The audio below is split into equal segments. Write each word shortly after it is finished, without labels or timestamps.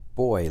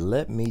Boy,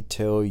 let me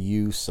tell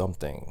you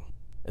something.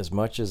 As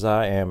much as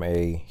I am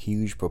a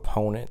huge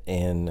proponent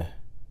in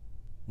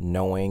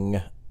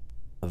knowing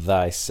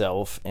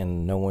thyself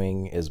and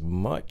knowing as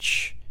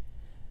much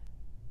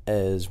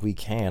as we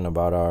can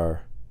about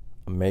our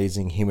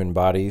amazing human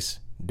bodies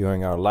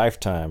during our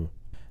lifetime,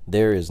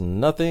 there is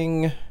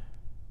nothing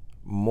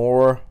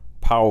more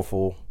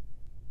powerful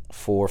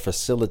for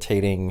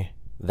facilitating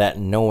that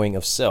knowing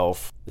of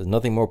self. There's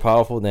nothing more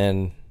powerful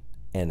than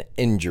an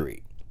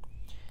injury,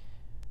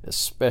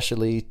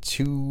 especially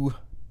to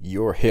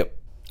your hip.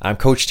 I'm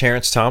Coach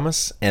Terrence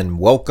Thomas, and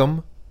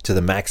welcome to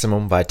the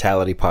Maximum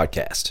Vitality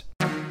Podcast.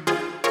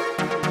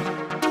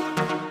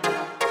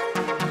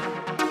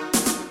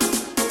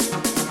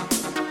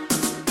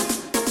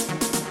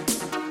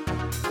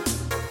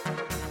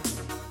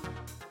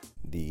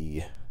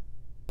 The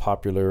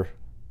popular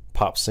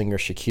pop singer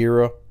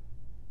Shakira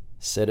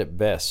said it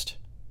best: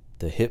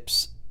 the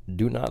hips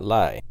do not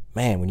lie.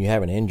 Man, when you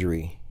have an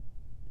injury,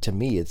 to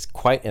me, it's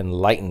quite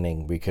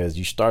enlightening because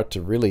you start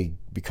to really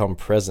become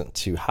present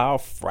to how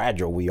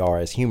fragile we are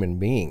as human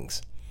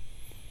beings.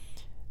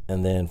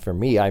 And then for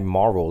me, I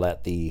marvel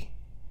at the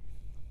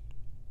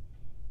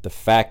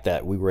fact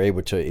that we were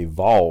able to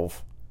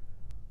evolve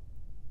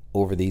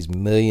over these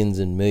millions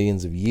and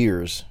millions of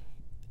years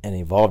and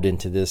evolved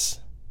into this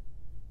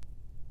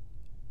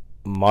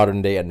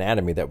modern day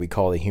anatomy that we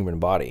call the human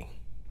body.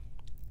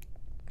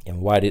 And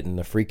why didn't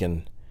the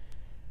freaking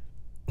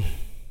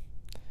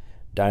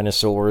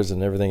dinosaurs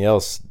and everything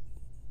else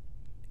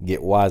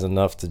get wise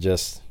enough to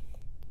just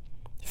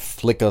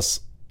flick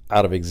us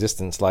out of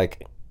existence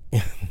like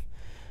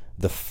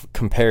the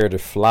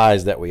comparative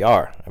flies that we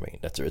are? I mean,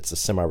 it's a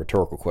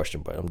semi-rhetorical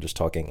question, but I'm just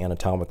talking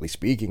anatomically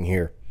speaking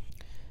here.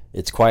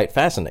 It's quite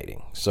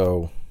fascinating.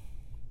 So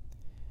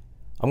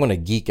I'm going to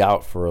geek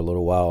out for a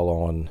little while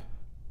on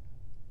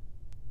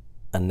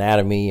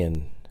anatomy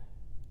and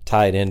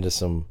tie it into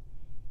some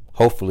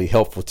hopefully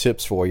helpful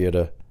tips for you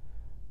to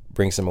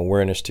bring some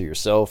awareness to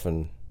yourself,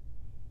 and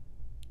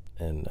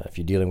if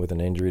you're dealing with an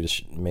injury,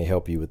 this may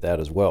help you with that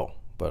as well.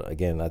 But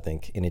again, I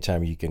think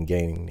anytime you can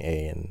gain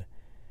an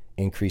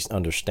increased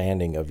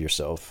understanding of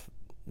yourself,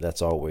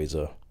 those are always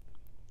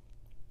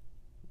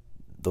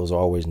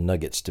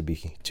nuggets to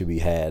be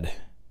had.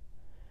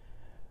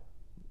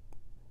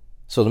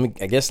 So let me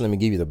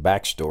give you the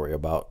backstory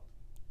about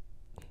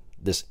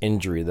this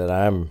injury that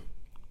I'm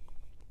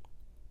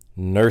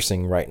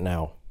nursing right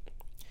now.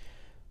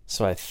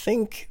 So I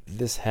think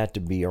this had to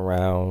be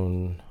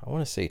around, I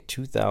want to say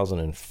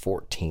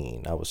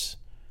 2014. I think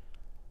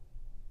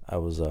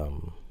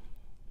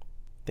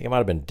I might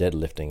have been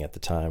deadlifting at the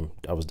time.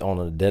 I was on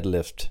a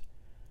deadlift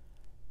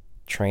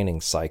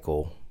training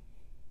cycle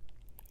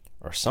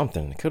or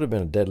something. It could have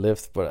been a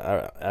deadlift,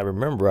 but I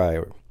remember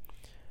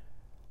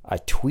I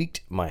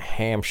tweaked my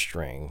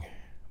hamstring,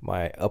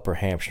 my upper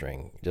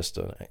hamstring, just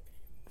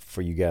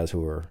for you guys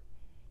who are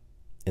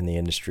in the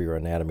industry or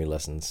anatomy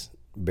lessons,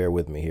 bear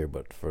with me here,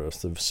 but for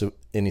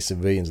any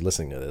civilians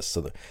listening to this,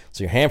 so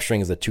your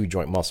hamstring is a two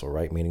joint muscle,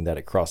 right? Meaning that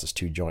it crosses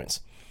two joints.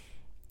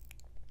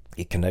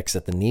 It connects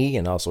at the knee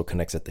and also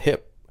connects at the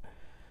hip,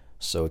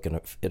 so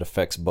it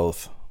affects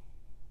both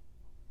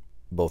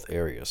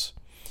areas.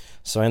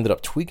 So I ended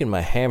up tweaking my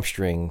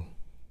hamstring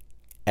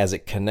as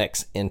it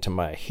connects into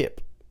my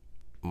hip,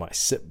 my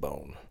sit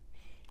bone.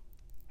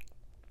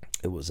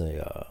 It wasn't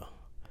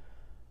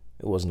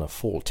a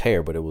full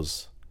tear, but it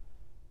was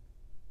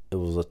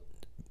a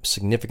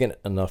significant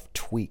enough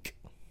tweak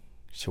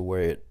to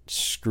where it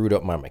screwed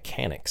up my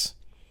mechanics.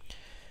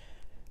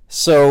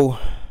 So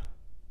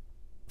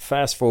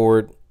fast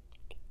forward,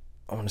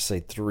 I want to say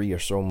 3 or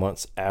so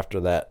months after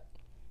that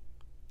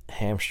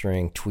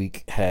hamstring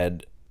tweak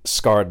had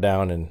scarred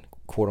down and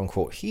quote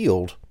unquote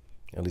healed,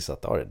 at least I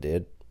thought it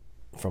did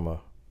from a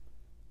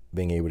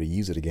being able to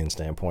use it again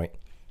standpoint.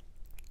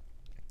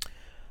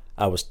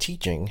 I was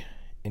teaching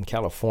in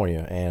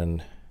California,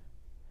 and I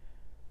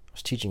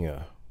was teaching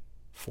a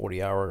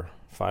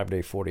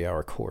 5-day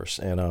 40-hour course,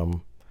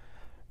 and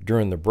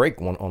during the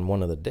break on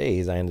one of the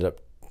days, I ended up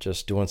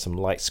just doing some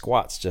light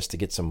squats just to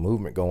get some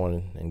movement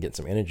going and get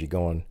some energy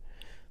going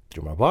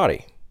through my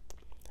body.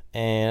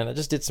 And I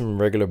just did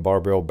some regular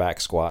barbell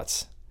back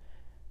squats,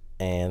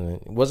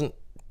 and it wasn't,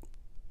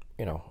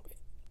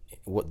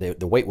 what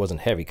the weight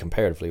wasn't heavy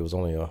comparatively. It was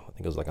only I think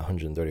it was like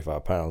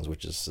 135 pounds,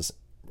 which is just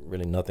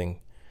really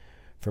nothing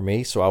for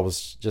me. So I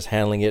was just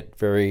handling it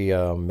very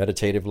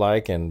meditative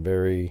like, and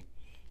very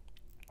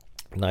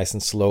nice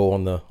and slow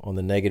on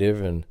the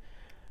negative, and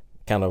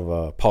kind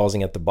of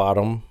pausing at the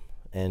bottom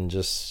and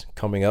just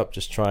coming up,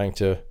 just trying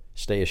to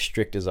stay as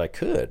strict as I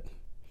could.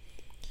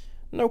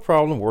 No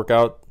problem.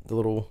 The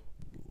little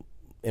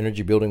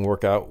energy building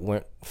workout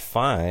went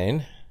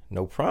fine,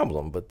 no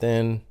problem. But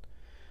then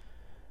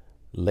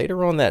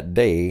later on that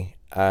day,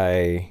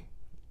 I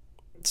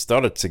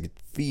started to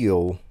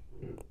feel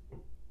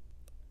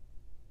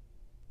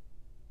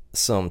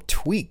some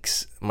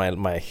tweaks.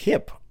 My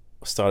hip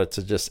started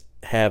to just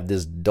have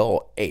this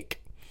dull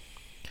ache.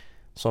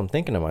 So I'm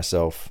thinking to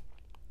myself,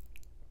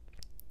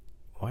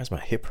 why is my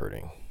hip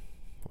hurting?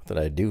 What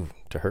did I do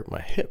to hurt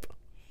my hip?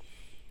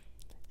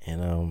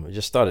 And it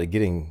just started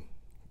getting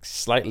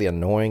slightly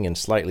annoying and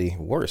slightly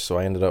worse. So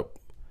I ended up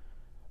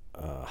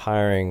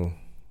hiring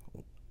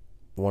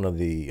one of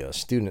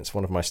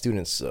my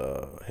students.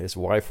 His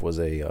wife was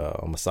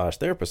a massage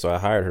therapist, so I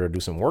hired her to do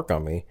some work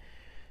on me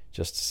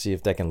just to see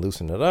if that can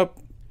loosen it up.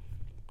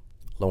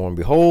 Lo and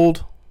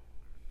behold,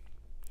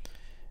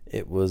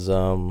 it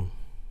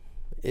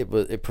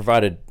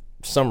provided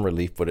some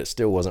relief, but it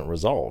still wasn't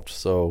resolved.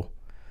 So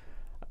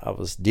I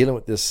was dealing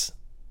with this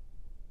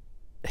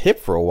hip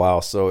for a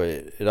while, so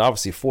it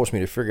obviously forced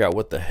me to figure out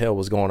what the hell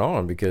was going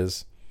on,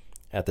 because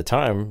at the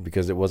time,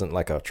 because it wasn't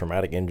like a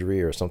traumatic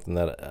injury or something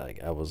that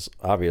I was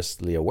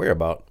obviously aware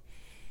about,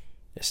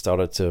 it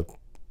started to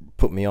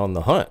put me on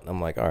the hunt.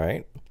 I'm like, all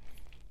right,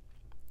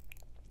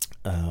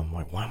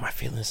 like, why am I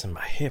feeling this in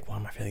my hip? Why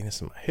am I feeling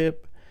this in my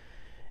hip?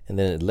 And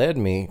then it led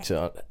me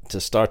to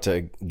start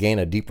to gain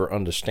a deeper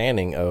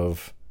understanding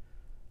of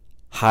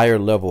higher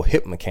level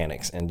hip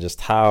mechanics, and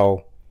just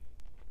how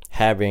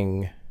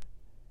having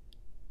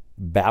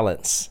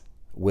balance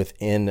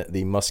within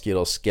the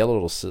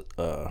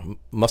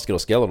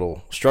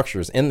musculoskeletal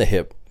structures in the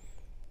hip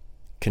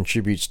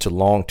contributes to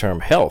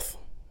long-term health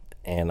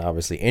and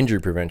obviously injury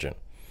prevention.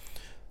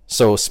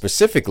 So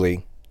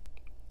specifically,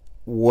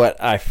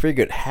 what I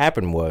figured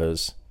happened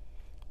was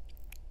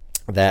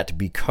that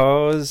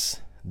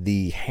because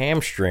the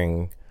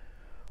hamstring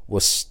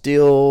was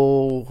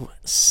still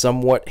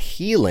somewhat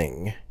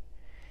healing,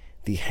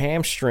 the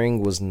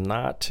hamstring was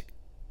not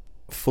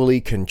fully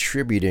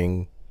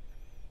contributing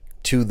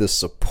to the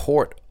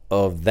support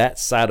of that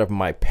side of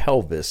my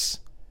pelvis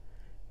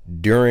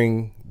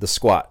during the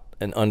squat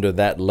and under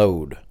that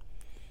load.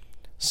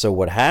 So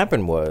what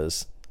happened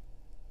was,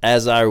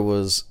 as I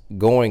was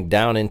going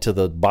down into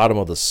the bottom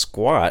of the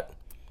squat,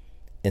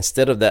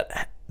 instead of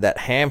that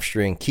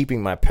hamstring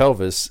keeping my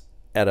pelvis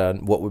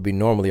at what would be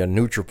normally a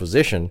neutral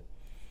position,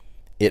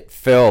 it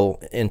fell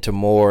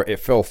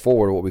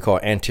forward, what we call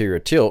anterior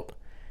tilt,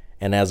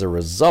 and as a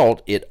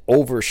result, it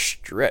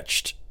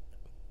overstretched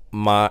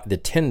the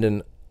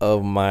tendon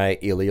of my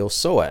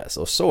iliopsoas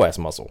or psoas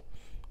muscle,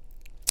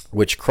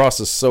 which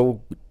crosses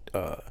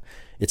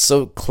it's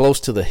so close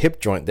to the hip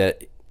joint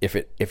that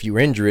if you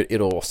injure it,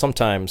 it'll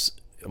sometimes,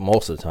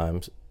 most of the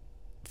times,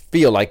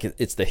 feel like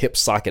it's the hip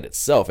socket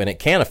itself, and it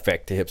can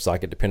affect the hip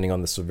socket depending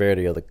on the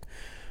severity of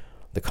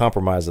the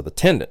compromise of the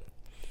tendon.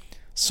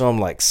 So I'm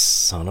like,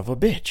 son of a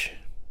bitch,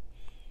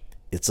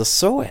 it's a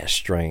psoas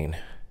strain.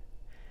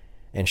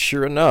 And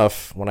sure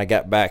enough, when I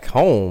got back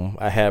home,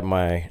 I had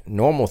my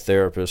normal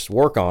therapist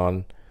work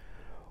on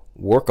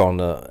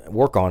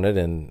it,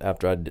 and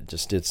after I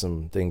just did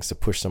some things to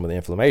push some of the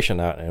inflammation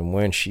out, and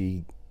when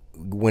she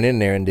went in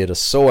there and did a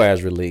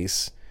psoas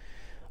release,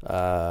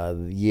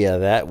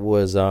 that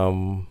was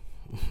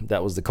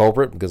the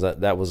culprit, because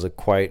that was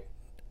quite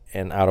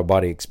an out of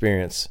body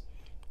experience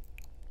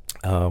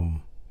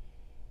when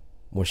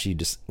she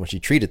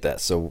treated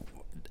that. So,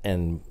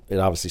 and it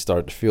obviously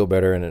started to feel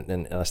better,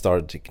 and I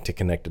started to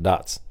connect the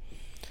dots.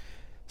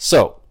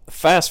 So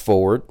fast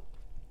forward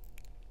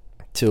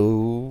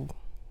to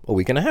a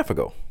week and a half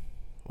ago,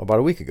 about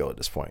a week ago at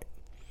this point,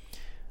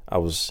 I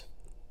was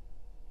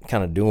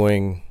kind of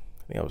in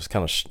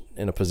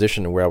a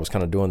position where I was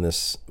kind of doing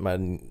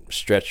my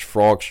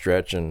frog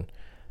stretch, and I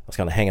was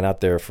kind of hanging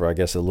out there for, I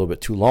guess, a little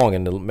bit too long.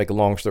 And to make a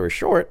long story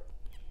short,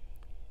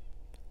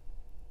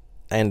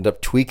 I ended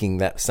up tweaking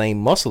that same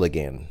muscle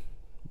again,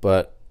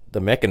 but the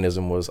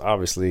mechanism was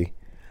obviously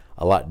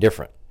a lot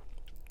different.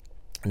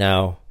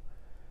 Now,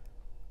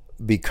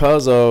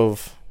 because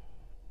of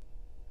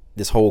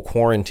this whole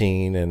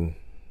quarantine and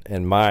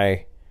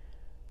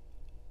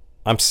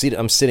I'm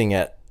sitting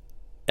at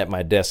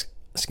my desk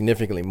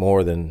significantly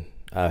more than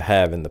I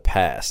have in the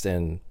past,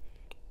 and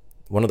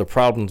one of the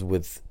problems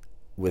with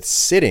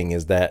sitting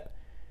is that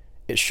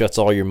it shuts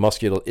all your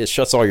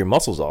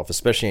muscles off,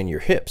 especially in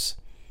your hips.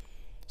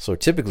 So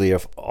typically,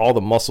 if all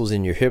the muscles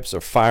in your hips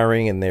are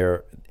firing and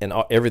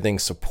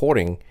everything's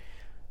supporting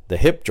the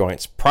hip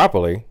joints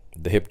properly,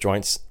 the hip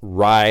joints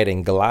ride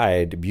and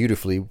glide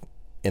beautifully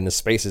in the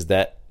spaces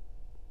that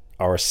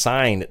are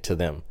assigned to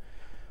them.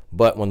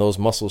 But when those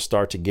muscles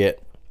start to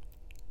get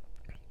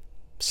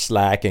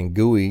slack and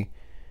gooey,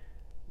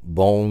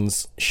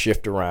 bones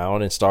shift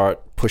around and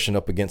start pushing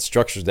up against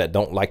structures that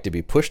don't like to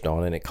be pushed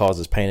on, and it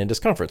causes pain and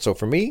discomfort. So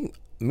for me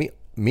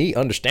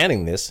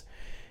understanding this,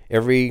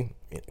 every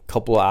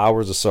couple of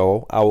hours or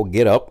so, I will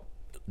get up,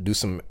 do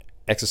some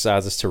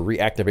exercises to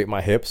reactivate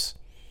my hips,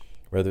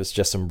 whether it's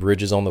just some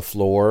bridges on the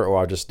floor, or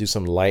I'll just do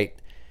some light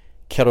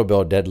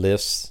kettlebell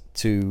deadlifts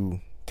to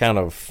kind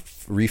of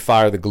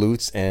refire the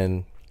glutes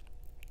and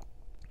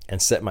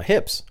set my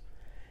hips.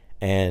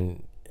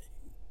 And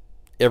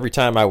every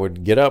time I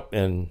would get up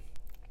and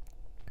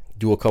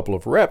do a couple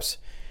of reps,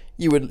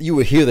 you would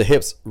hear the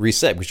hips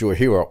reset, because you would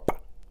hear a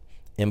pop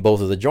in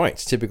both of the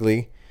joints.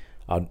 Typically,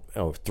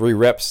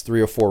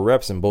 3 or 4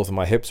 reps, and both of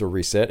my hips are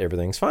reset.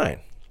 Everything's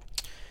fine.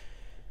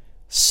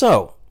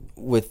 So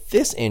with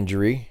this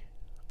injury,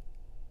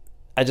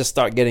 I just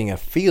start getting a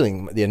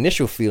feeling. The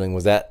initial feeling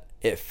was that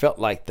it felt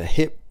like the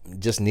hip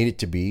just needed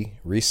to be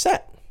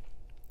reset.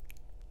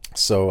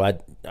 So I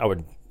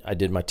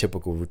did my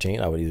typical routine.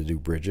 I would either do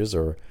bridges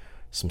or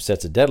some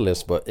sets of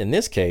deadlifts, but in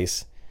this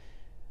case,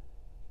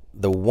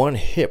 the one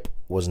hip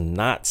was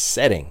not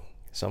setting.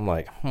 So I'm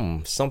like,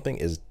 something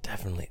is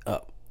definitely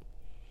up.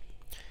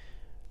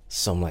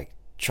 So I'm like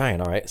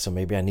trying, all right, so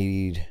maybe I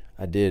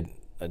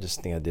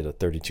just think I did a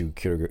 32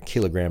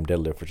 kilogram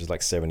deadlift, which is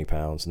like 70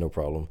 pounds, no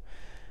problem.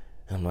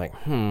 And I'm like,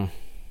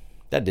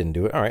 that didn't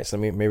do it. All right, so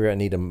maybe I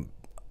need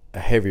a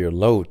heavier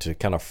load to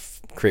kind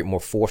of create more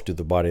force through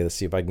the body to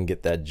see if I can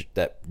get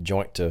that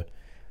joint to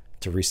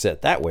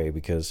reset that way,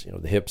 because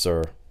the hips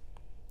are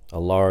a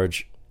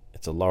large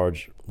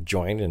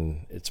joint,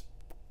 and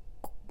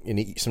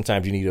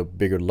sometimes you need a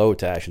bigger load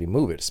to actually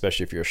move it,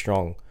 especially if you're a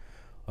strong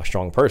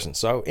person.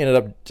 So I ended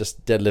up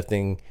just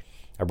deadlifting.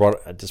 I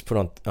just put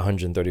on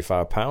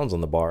 135 pounds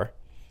on the bar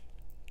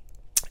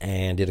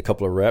and did a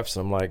couple of reps,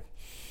 and I'm like,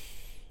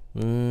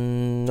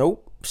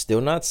 nope,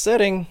 still not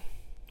setting.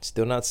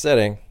 I'm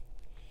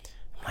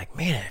like,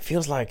 man, it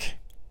feels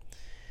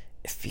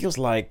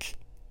like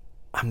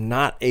I'm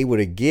not able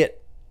to get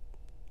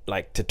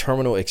like to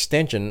terminal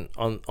extension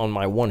on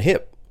my one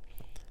hip.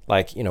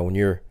 Like, when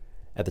you're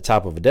at the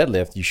top of a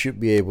deadlift, you should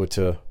be able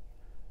to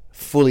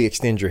fully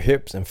extend your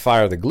hips and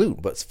fire the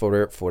glute, but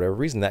for whatever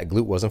reason, that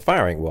glute wasn't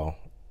firing well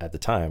at the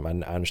time. I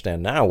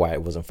understand now why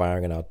it wasn't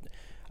firing, and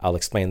I'll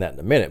explain that in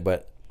a minute.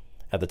 But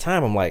at the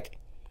time, I'm like,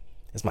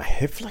 is my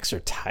hip flexor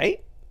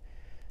tight?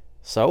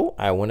 So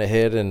I went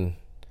ahead and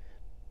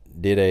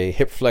did a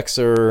hip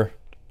flexor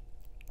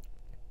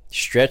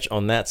stretch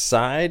on that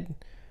side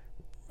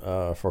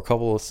for a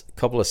couple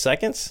of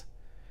seconds,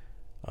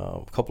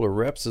 a couple of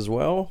reps as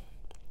well.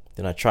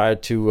 Then I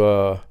tried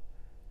to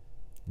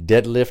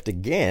deadlift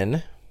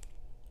again.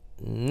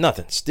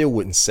 Nothing, still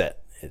wouldn't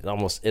set.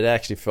 It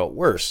actually felt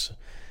worse,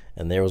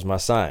 and there was my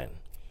sign.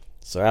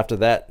 So after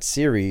that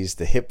series,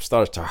 the hip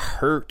started to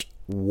hurt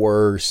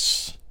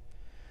worse.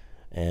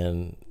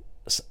 And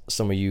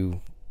some of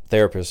you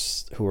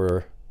therapists who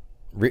are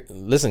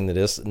listening to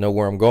this know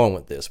where I'm going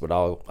with this, but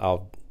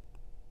I'll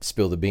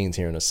spill the beans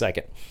here in a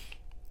second.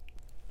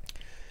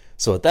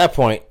 So at that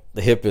point,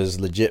 the hip is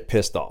legit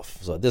pissed off.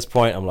 So at this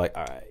point, I'm like,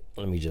 all right,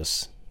 let me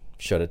just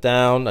shut it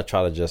down. I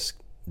try to just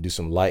do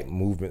some light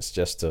movements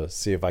just to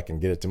see if I can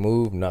get it to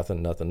move.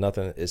 Nothing.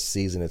 It's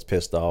seasoned. It's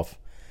pissed off.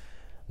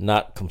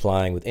 Not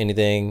complying with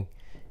anything.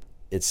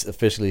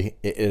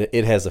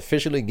 It has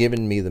officially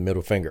given me the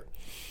middle finger.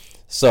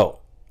 So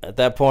at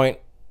that point,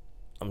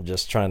 I'm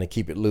just trying to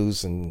keep it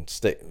loose and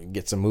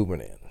get some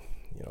movement in.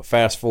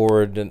 Fast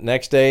forward the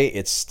next day,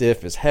 it's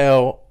stiff as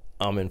hell.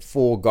 I'm in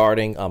full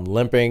guarding. I'm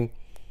limping.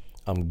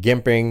 I'm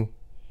gimping.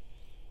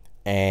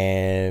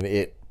 And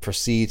it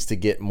proceeds to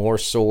get more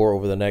sore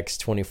over the next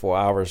 24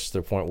 hours to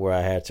the point where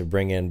I had to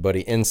bring in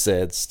Buddy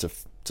NSAIDs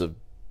to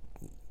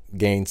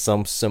gain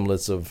some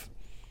semblance of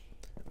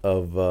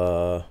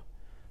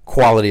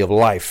quality of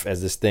life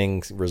as this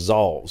thing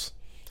resolves.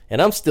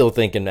 And I'm still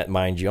thinking that,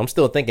 mind you, I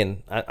still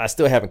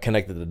haven't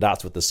connected the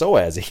dots with the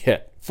psoas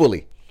yet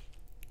fully.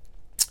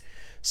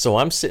 So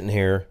I'm sitting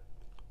here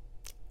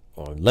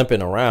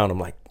limping around. I'm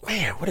like,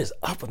 man, what is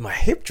up with my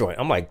hip joint?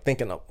 I'm like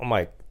thinking the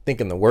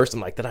worst. I'm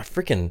like,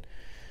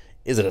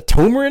 is it a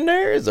tumor in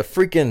there? Is my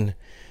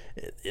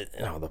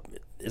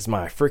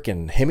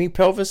freaking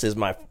hemipelvis? Is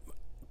my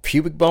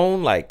pubic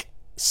bone like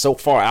so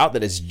far out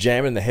that it's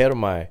jamming the head of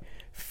my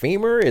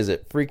femur? Is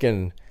it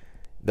freaking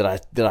did I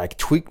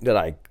tweak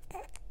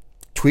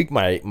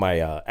my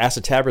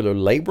acetabular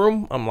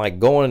labrum? I'm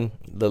like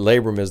the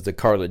labrum is the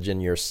cartilage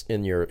in your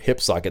hip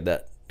socket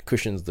that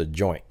cushions the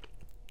joint.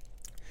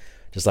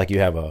 Just like you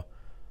have a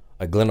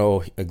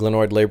glenoid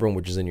labrum,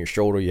 which is in your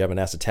shoulder, you have an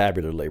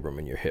acetabular labrum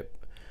in your hip.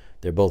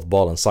 They're both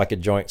ball and socket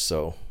joints,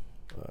 so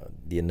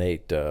the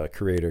innate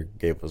creator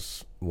gave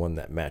us one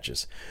that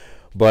matches.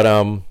 But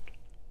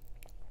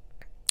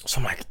so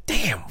I'm like,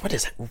 damn, what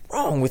is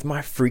wrong with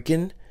my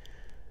freaking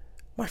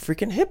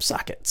hip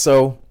socket?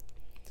 So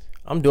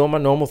I'm doing my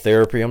normal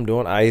therapy. I'm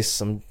doing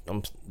ice. I'm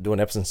doing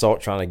Epsom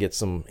salt, trying to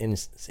get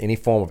any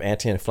form of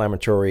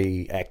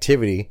anti-inflammatory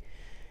activity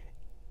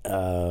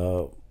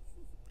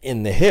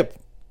in the hip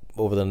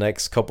over the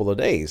next couple of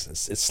days.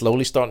 It's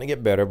slowly starting to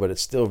get better, but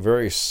it's still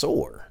very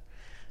sore.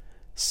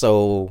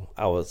 So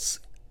I was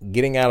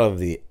getting out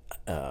of an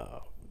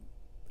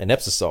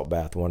Epsom salt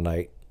bath one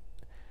night.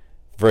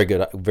 Very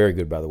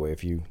good, by the way.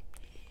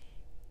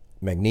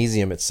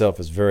 Magnesium itself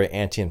is very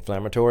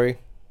anti-inflammatory,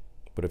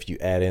 but if you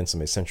add in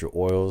some essential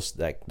oils,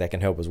 that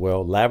can help as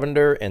well.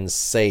 Lavender and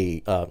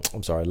sandalwood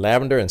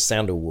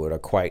are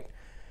quite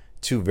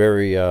two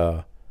very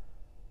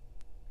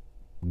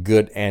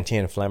good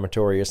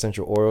anti-inflammatory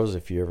essential oils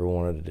if you ever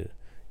wanted to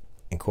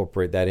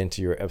incorporate that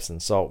into your Epsom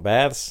salt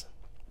baths.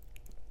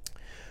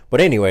 But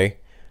anyway,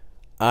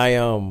 I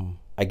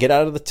get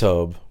out of the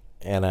tub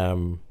and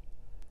I'm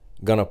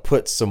gonna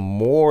put some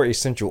more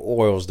essential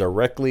oils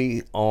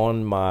directly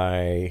on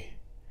my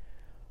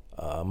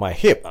my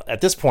hip.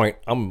 At this point,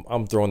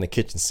 I'm throwing the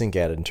kitchen sink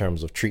at it in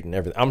terms of treating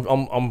everything.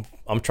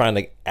 I'm trying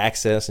to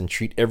access and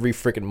treat every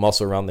freaking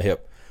muscle around the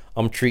hip.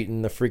 I'm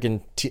treating the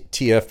freaking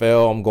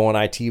TFL. I'm going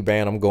IT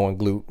band. I'm going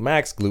glute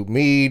max, glute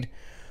med.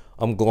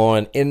 I'm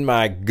going in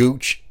my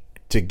gooch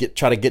to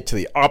try to get to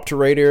the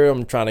obturator.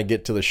 I'm trying to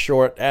get to the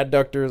short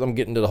adductors. I'm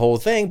getting to the whole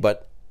thing.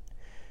 But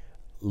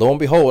lo and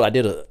behold, I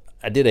did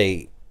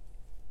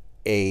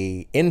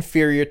a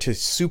inferior to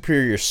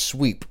superior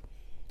sweep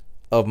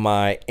of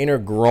my inner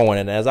groin,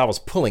 and as I was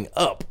pulling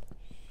up,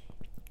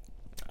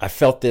 I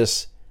felt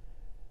this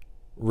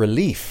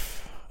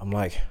relief. I'm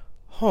like,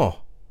 I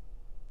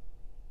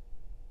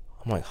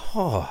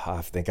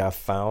think I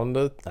found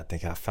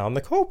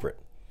the culprit.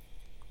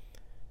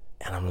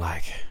 And I'm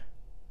like,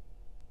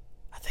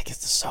 I think it's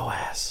the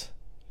psoas,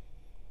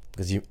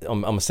 because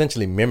I'm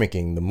essentially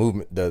mimicking the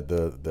movement,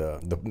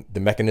 the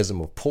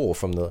mechanism of pull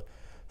from the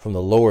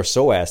lower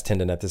psoas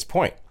tendon at this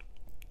point.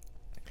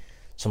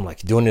 So I'm like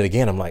doing it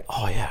again. I'm like,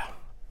 oh yeah,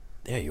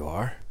 there you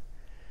are.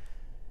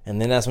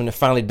 And then that's when it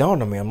finally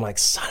dawned on me. I'm like,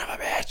 son of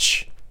a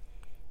bitch,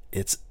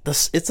 it's a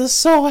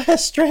psoas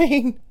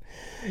strain.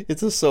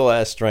 It's a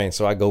psoas strain.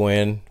 So I go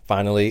in,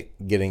 finally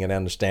getting an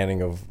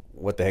understanding of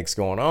what the heck's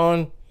going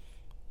on.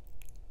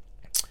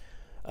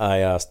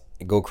 I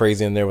go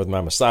crazy in there with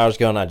my massage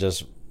gun. I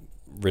just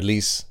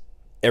release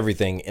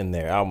everything in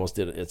there.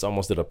 It's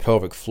almost did a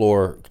pelvic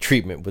floor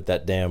treatment with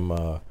that damn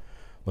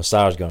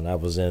massage gun. I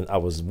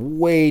was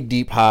way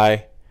deep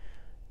high,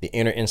 the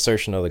inner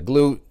insertion of the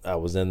glute. I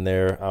was in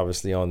there,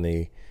 obviously on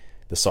the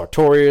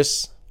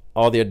sartorius,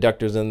 all the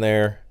adductors in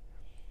there.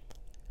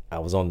 I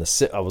was on the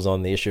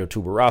ischial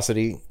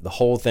tuberosity, the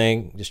whole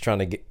thing, just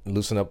trying to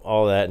loosen up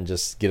all that and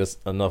just get us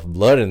enough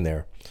blood in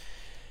there.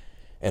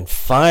 And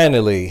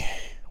finally,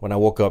 when I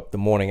woke up the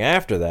morning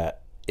after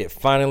that, it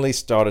finally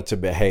started to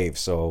behave.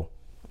 So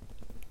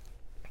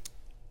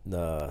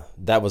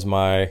that was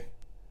my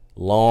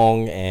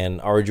long and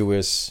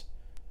arduous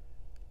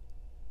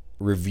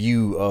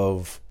review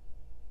of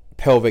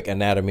pelvic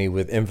anatomy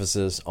with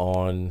emphasis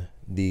on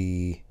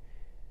the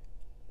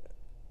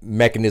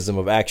mechanism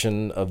of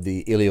action of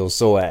the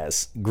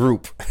iliopsoas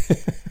group.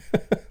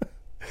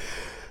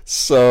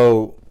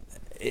 So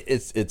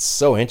it's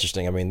so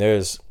interesting. I mean,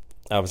 there's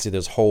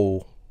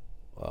whole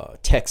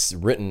texts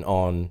written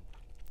on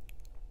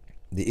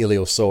the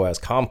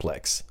iliopsoas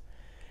complex,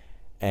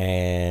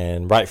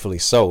 and rightfully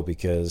so,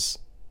 because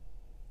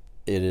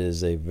it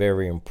is a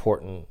very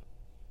important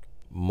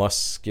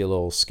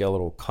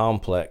musculoskeletal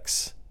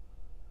complex.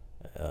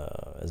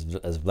 As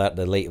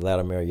the late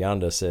Vladimir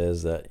Janda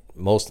says, that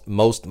most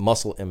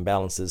muscle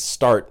imbalances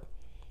start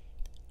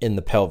in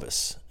the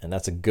pelvis, and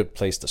that's a good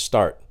place to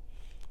start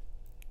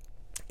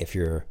if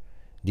you're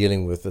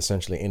dealing with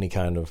essentially any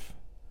kind of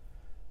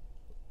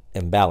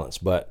imbalance.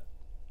 But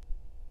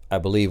I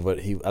believe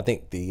I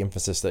think the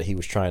emphasis that he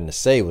was trying to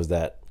say was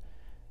that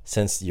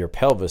since your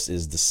pelvis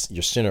is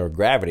your center of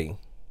gravity,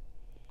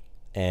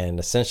 and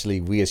essentially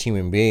we as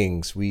human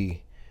beings,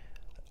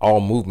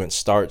 all movement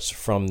starts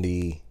from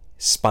the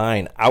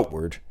spine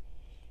outward,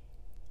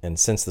 and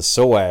since the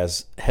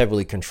psoas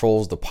heavily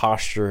controls the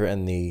posture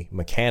and the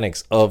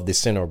mechanics of the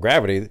center of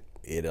gravity,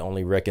 it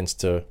only reckons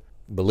to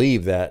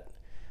believe that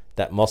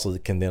that muscle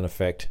can then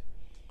affect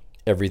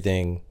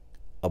everything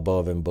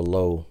above and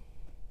below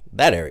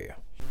that area.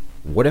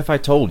 What if I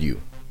told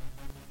you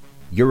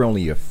you're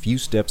only a few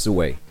steps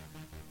away,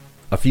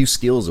 a few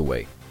skills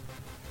away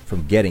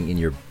from getting in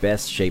your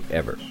best shape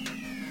ever,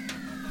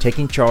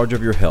 taking charge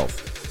of your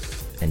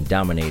health and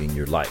dominating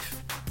your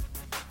life,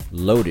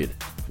 loaded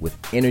with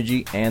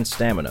energy and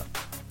stamina,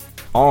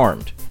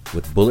 armed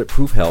with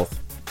bulletproof health,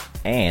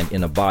 and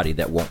in a body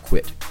that won't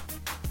quit?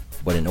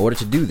 But in order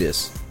to do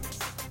this,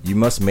 you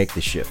must make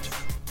the shift.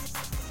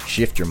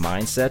 Shift your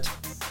mindset,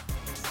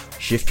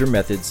 shift your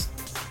methods,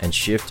 and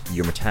shift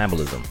your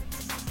metabolism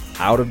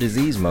out of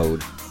disease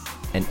mode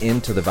and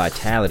into the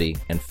vitality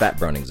and fat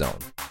burning zone.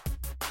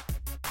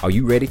 Are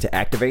you ready to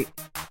activate?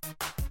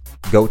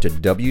 Go to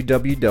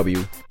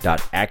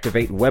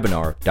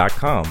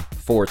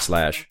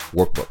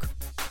www.activatewebinar.com/workbook.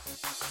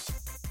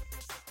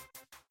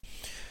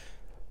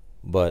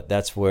 But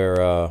that's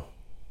where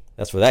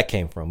that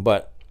came from.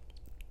 But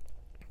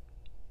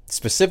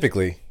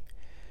specifically,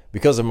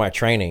 because of my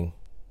training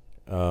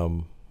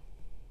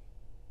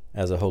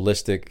as a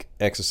holistic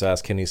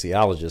exercise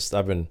kinesiologist,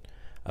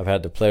 I've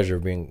had the pleasure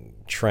of being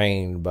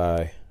trained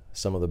by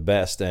some of the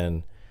best,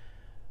 and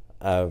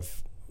the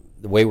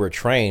way we're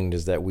trained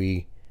is that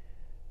we're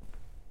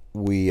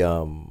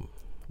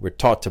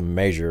taught to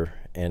measure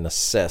and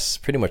assess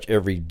pretty much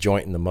every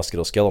joint in the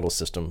musculoskeletal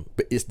system.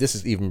 But this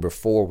is even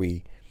before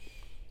we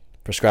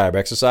prescribe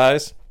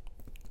exercise.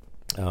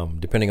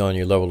 Depending on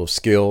your level of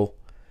skill,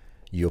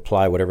 you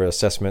apply whatever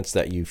assessments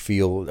that you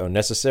feel are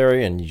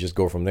necessary, and you just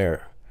go from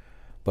there.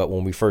 But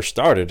when we first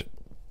started,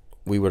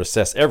 we would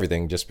assess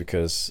everything just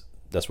because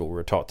that's what we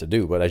were taught to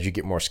do. But as you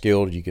get more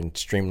skilled, you can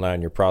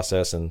streamline your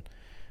process and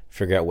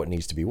figure out what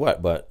needs to be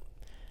what. But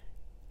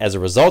as a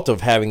result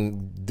of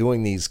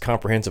doing these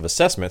comprehensive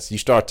assessments, you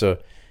start to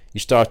you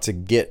start to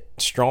get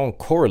strong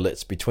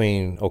correlates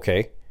between,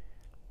 okay,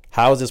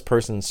 how is this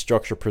person's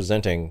structure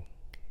presenting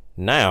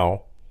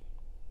now?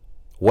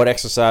 What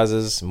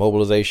exercises,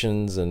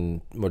 mobilizations,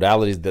 and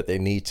modalities that they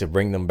need to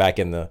bring them back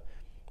into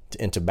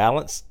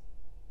balance?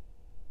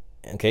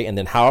 Okay, and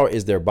then how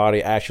is their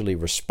body actually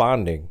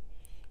responding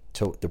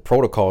to the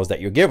protocols that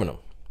you're giving them?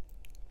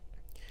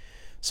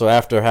 So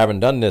after having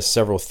done this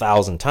several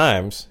thousand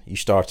times, you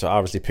start to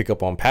obviously pick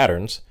up on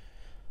patterns,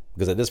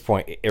 because at this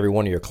point, every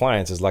one of your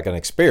clients is like an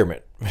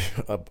experiment.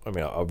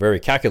 A very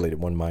calculated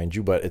one, mind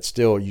you, but it's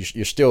still,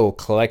 you're still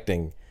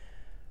collecting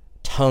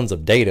tons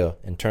of data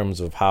in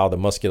terms of how the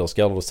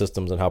musculoskeletal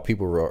systems and how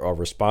people are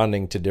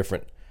responding to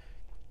different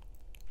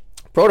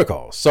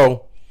protocols.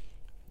 So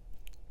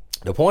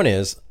the point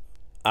is,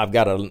 I've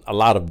got a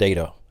lot of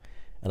data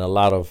and a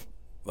lot of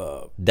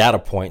data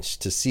points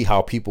to see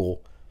how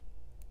people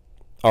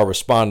are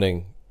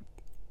responding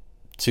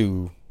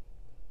to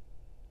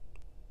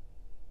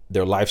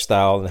their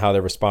lifestyle and how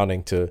they're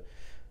responding to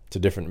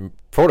different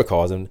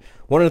protocols. And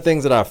one of the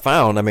things that I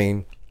found, I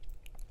mean,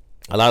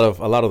 a lot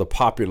of the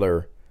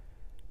popular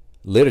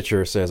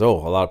literature says, oh,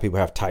 a lot of people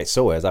have tight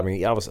psoas.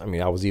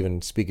 I was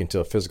even speaking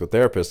to a physical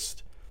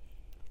therapist,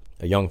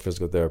 a young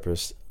physical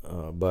therapist,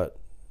 but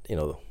you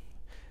know,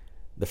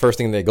 the first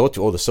thing they go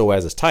to, oh, the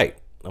psoas is tight.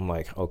 I'm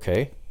like,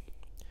 okay,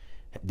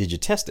 did you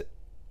test it?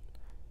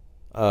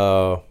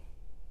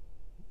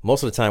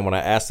 Most of the time when I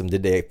ask them,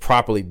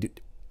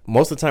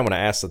 most of the time when I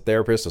ask a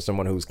therapist or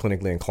someone who's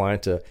clinically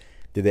inclined did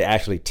they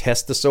actually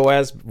test the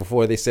psoas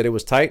before they said it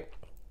was tight?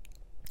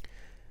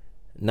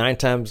 8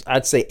 times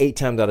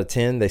out of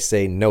 10, they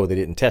say no, they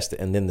didn't test it.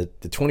 And then the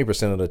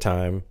 20% of the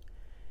time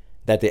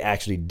that they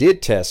actually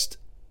did test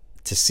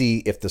to see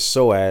if the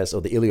psoas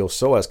or the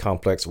iliopsoas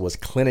complex was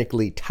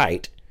clinically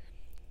tight,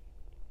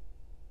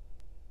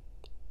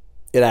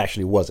 it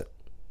actually wasn't.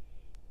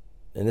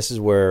 And this is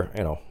where,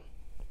 you know,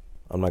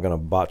 I'm not going to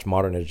botch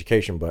modern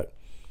education, but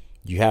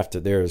you have to,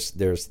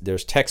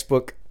 there's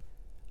textbook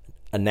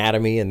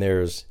anatomy, and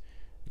there's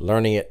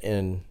learning it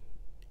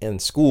in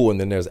school, and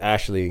then there's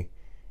actually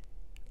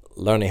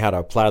learning how to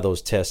apply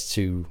those tests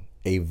to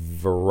a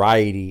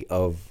variety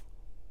of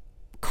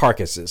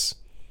carcasses,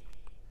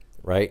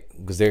 right?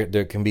 Because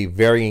there can be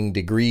varying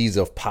degrees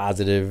of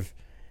positive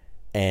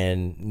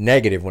and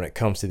negative when it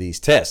comes to these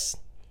tests.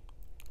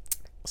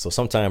 So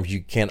sometimes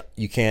you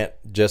can't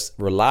just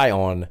rely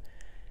on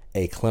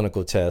a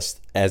clinical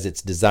test as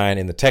it's designed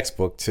in the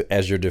textbook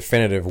as your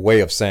definitive way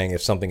of saying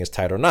if something is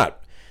tight or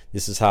not.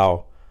 This is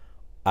how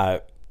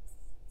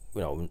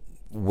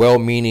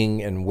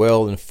well-meaning and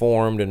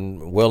well-informed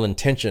and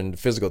well-intentioned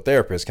physical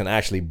therapists can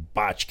actually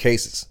botch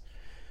cases.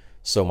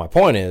 So my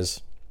point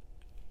is,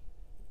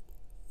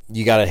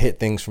 you got to hit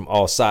things from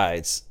all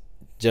sides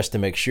just to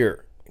make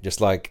sure. Just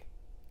like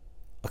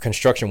a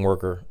construction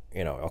worker,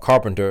 you know, a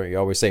carpenter, you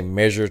always say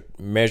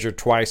measure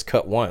twice,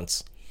 cut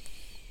once.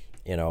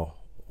 You know,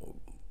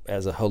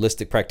 as a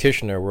holistic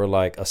practitioner, we're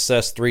like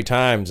assess 3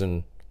 times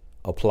and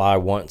apply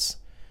once.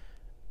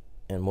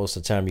 And most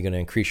of the time, you're going to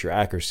increase your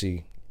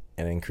accuracy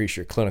and increase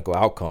your clinical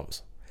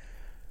outcomes.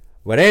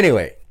 But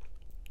anyway,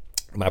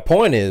 my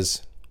point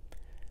is,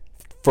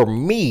 for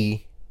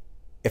me,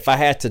 if I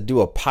had to do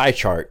a pie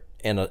chart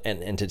and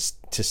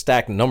to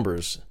stack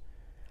numbers,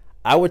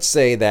 I would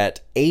say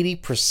that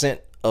 80%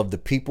 of the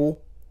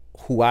people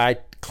who I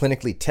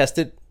clinically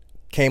tested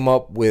came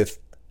up with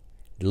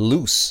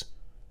loose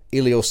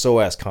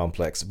iliopsoas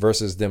complex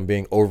versus them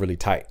being overly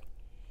tight.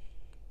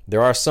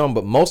 There are some,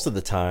 but most of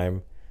the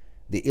time,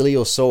 the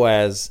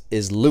iliopsoas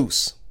is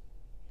loose.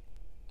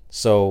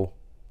 So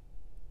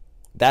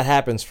that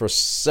happens for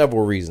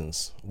several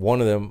reasons. One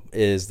of them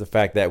is the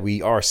fact that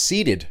we are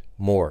seated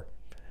more.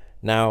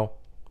 Now,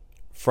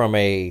 from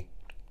a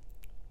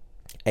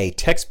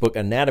textbook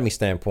anatomy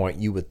standpoint,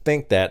 you would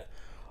think that,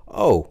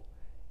 oh,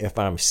 if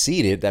I'm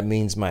seated, that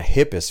means my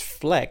hip is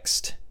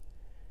flexed.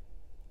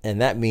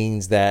 And that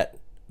means that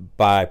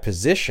by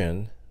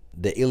position,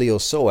 the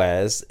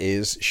iliopsoas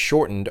is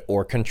shortened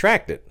or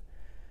contracted.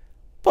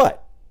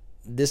 But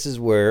this is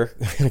where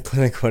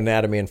clinical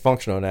anatomy and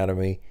functional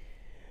anatomy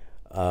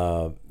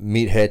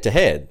meet head to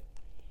head.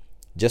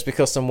 Just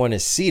because someone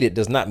is seated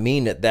does not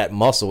mean that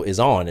muscle is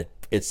on.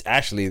 It's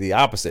actually the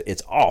opposite.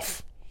 It's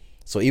off.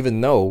 So even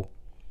though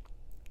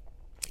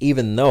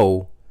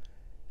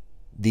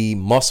the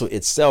muscle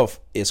itself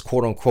is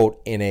quote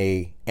unquote in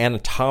a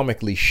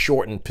anatomically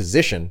shortened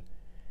position,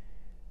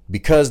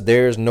 because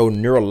there's no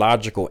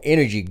neurological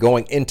energy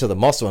going into the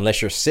muscle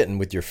unless you're sitting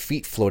with your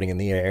feet floating in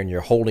the air and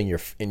you're holding you're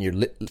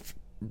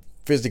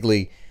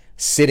physically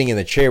sitting in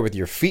the chair with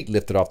your feet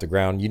lifted off the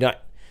ground.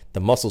 The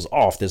muscle's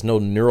off. There's no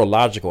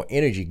neurological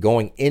energy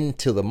going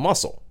into the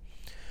muscle.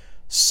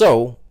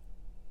 So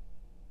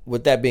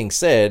with that being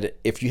said,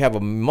 if you have a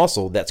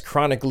muscle that's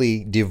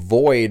chronically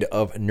devoid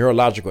of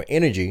neurological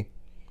energy,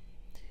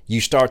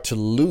 you start to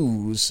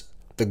lose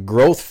the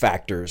growth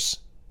factors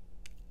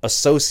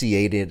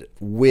associated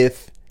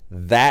with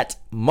that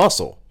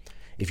muscle.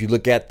 If you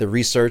look at the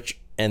research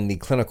and the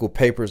clinical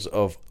papers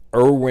of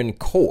Erwin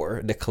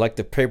Core, the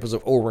collective papers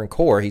of Erwin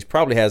Core, he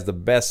probably has the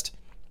best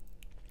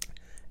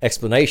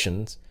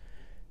explanations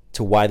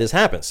to why this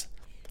happens.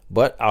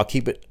 But I'll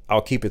keep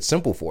it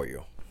simple for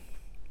you.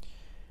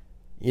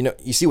 You know,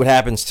 you see what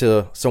happens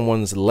to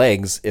someone's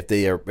legs if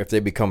they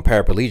become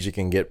paraplegic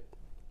and get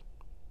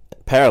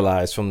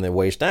paralyzed from the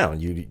waist down.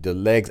 The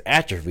legs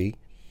atrophy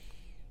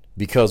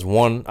because,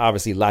 one,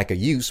 obviously lack of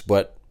use,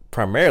 but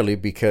primarily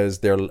because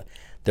they're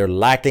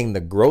lacking the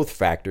growth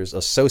factors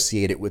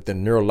associated with the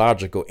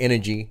neurological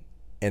energy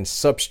and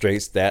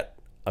substrates that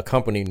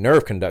accompany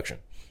nerve conduction.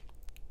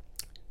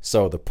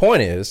 So the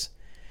point is,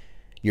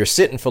 you're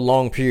sitting for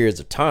long periods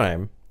of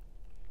time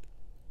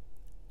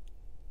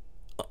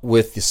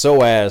with the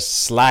psoas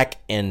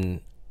slack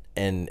and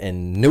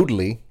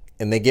noodly,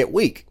 and they get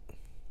weak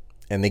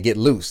and they get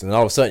loose, and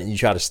all of a sudden you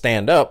try to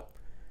stand up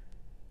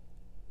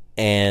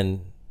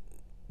and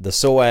the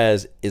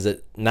psoas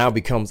now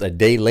becomes a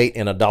day late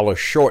and a dollar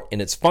short in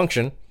its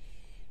function,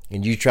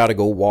 and you try to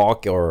go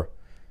walk or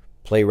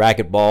play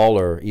racquetball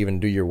or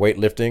even do your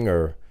weightlifting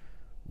or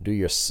do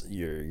your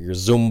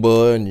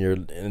Zumba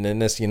and then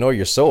this, your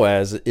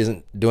psoas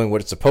isn't doing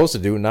what it's supposed to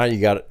do. Now you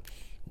got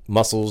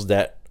muscles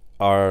that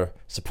are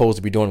supposed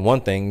to be doing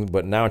one thing,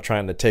 but now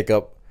trying to take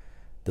up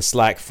the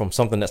slack from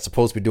something that's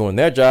supposed to be doing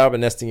their job.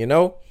 And next thing you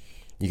know,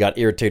 you got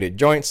irritated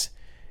joints,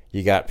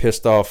 you got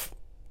pissed off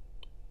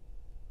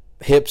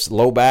hips,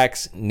 low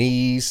backs,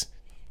 knees,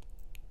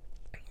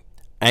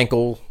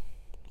 ankle,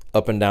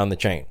 up and down the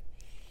chain.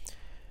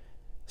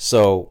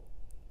 So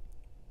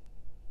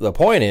the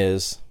point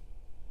is,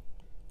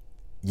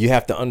 you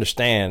have to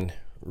understand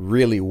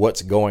really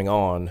what's going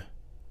on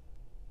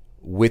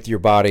with your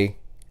body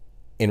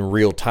in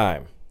real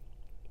time.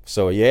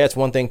 So yeah, it's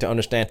one thing to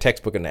understand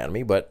textbook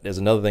anatomy, but there's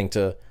another thing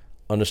to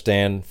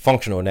understand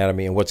functional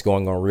anatomy and what's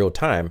going on real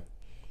time,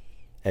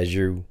 as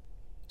you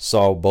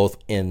saw both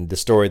in the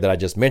story that I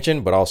just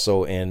mentioned, but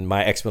also in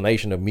my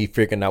explanation of me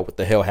figuring out what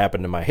the hell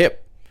happened to my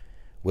hip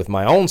with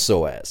my own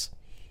psoas.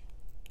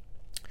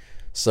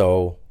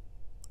 So,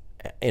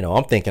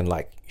 I'm thinking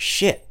like,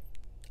 shit,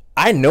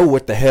 I know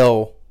what the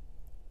hell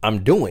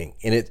I'm doing.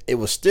 And it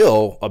was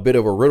still a bit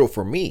of a riddle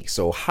for me.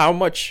 So how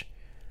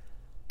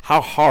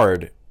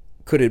hard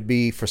could it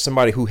be for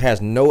somebody who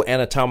has no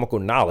anatomical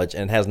knowledge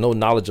and has no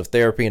knowledge of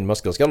therapy and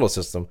musculoskeletal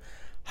system?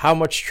 How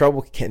much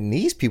trouble can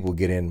these people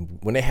get in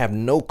when they have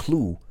no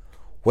clue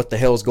what the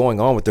hell is going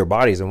on with their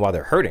bodies and why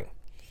they're hurting?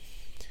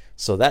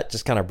 So that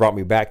just kind of brought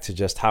me back to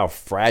just how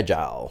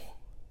fragile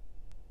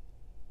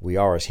we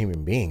are as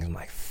human beings. I'm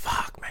like,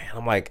 fuck,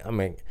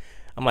 man.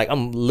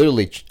 I'm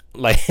literally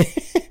like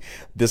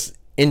this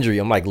injury.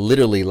 I'm like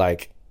literally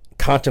like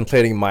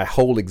contemplating my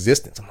whole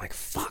existence. I'm like,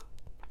 fuck.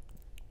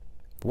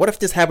 What if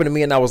this happened to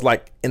me and I was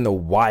like in the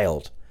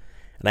wild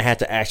and I had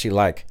to actually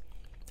like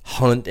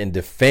hunt and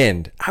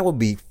defend? I would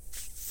be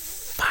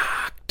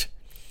fucked.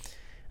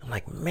 I'm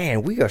like,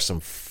 man, we are some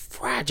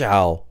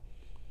fragile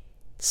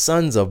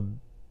sons of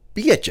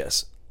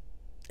bitches.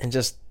 And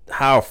just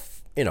how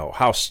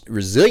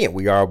resilient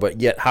we are,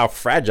 but yet how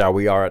fragile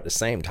we are at the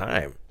same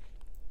time.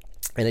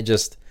 And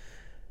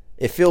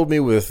it filled me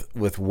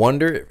with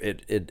wonder.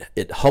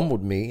 It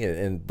humbled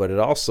me, but it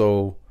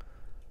also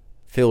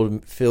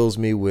fills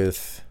me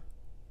with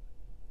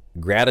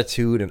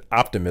gratitude and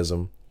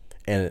optimism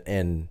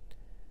and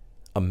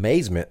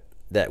amazement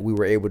that we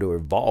were able to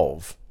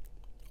evolve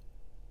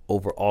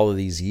over all of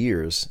these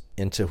years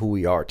into who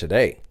we are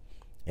today,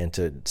 and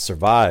to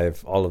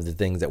survive all of the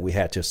things that we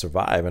had to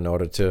survive in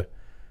order to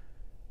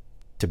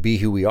be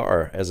who we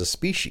are as a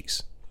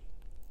species.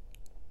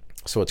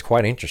 So it's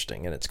quite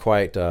interesting, and it's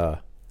quite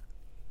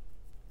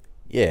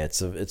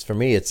it's for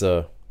me, it's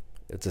a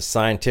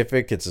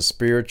scientific, it's a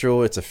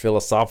spiritual, it's a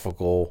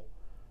philosophical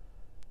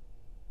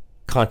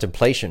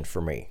contemplation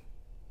for me,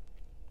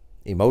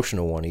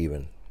 emotional one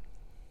even.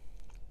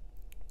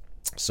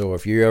 So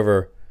if you're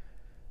ever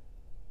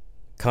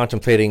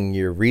contemplating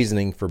your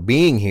reasoning for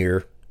being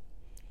here,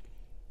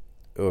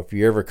 or if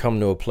you ever come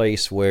to a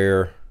place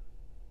where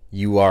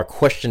you are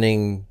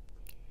questioning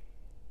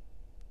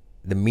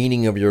the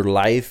meaning of your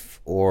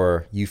life,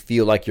 or you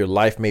feel like your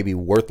life may be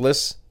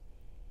worthless,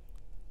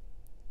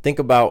 think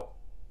about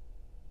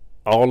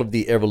all of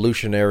the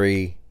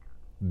evolutionary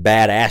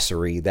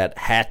badassery that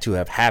had to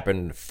have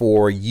happened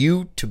for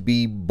you to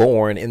be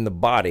born in the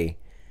body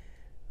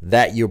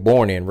that you're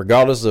born in,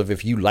 regardless of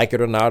if you like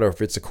it or not, or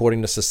if it's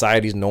according to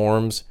society's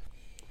norms.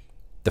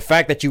 The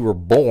fact that you were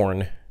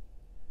born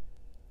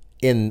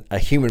in a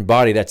human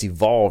body that's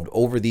evolved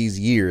over these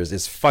years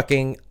is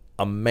fucking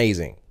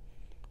amazing.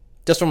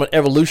 Just from an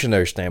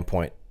evolutionary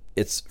standpoint,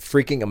 it's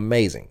freaking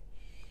amazing.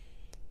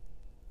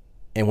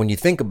 And when you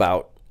think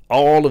about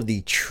all of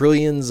the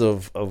trillions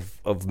of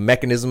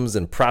mechanisms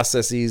and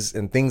processes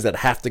and things that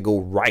have to go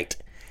right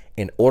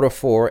in order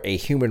for a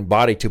human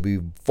body to be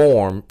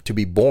born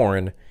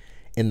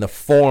in the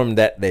form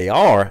that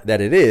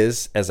it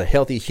is, as a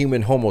healthy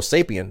human Homo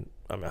sapien,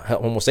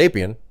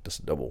 just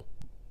a double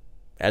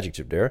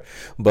adjective there,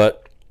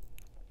 but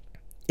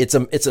it's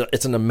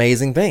an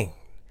amazing thing.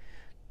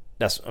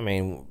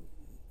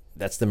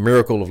 That's the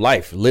miracle of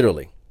life,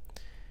 literally.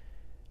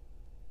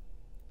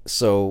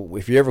 So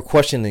if you're ever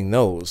questioning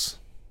those,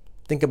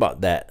 think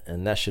about that,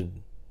 and that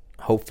should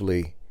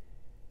hopefully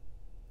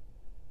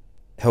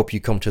help you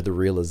come to the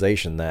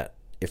realization that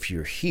if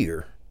you're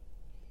here,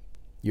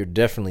 you're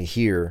definitely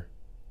here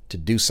to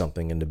do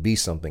something and to be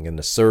something and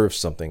to serve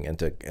something and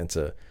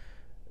to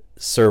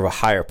serve a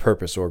higher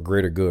purpose or a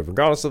greater good,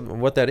 regardless of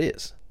what that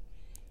is.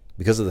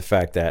 Because of the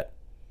fact that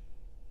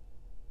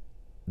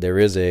there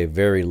is a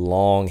very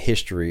long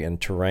history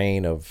and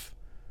terrain of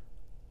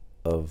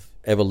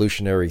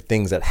evolutionary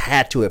things that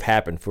had to have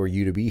happened for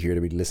you to be here,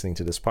 to be listening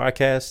to this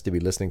podcast, to be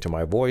listening to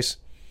my voice,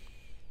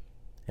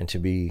 and to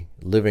be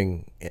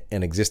living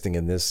and existing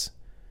in this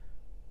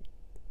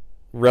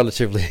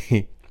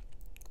relatively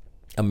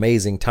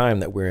amazing time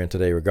that we're in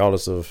today,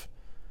 regardless of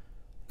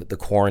the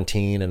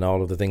quarantine and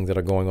all of the things that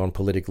are going on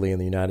politically in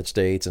the United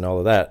States and all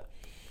of that.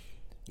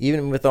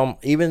 Even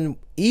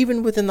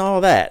within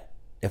all that,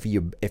 if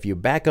you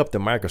back up the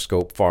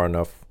microscope far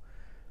enough,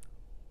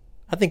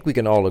 I think we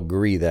can all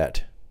agree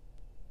that,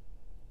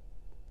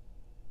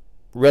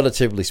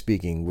 relatively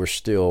speaking, we're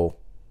still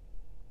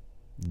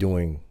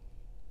doing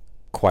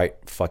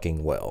quite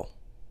fucking well.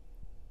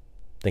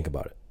 Think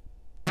about it.